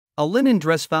A linen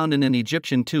dress found in an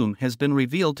Egyptian tomb has been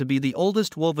revealed to be the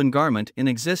oldest woven garment in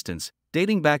existence,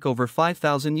 dating back over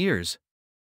 5,000 years.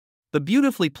 The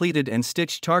beautifully pleated and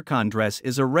stitched Tarkhan dress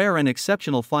is a rare and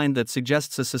exceptional find that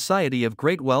suggests a society of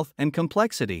great wealth and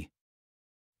complexity.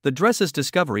 The dress's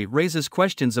discovery raises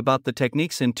questions about the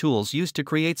techniques and tools used to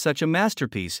create such a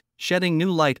masterpiece, shedding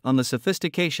new light on the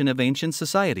sophistication of ancient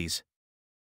societies.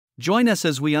 Join us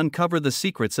as we uncover the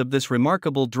secrets of this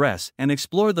remarkable dress and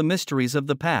explore the mysteries of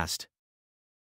the past.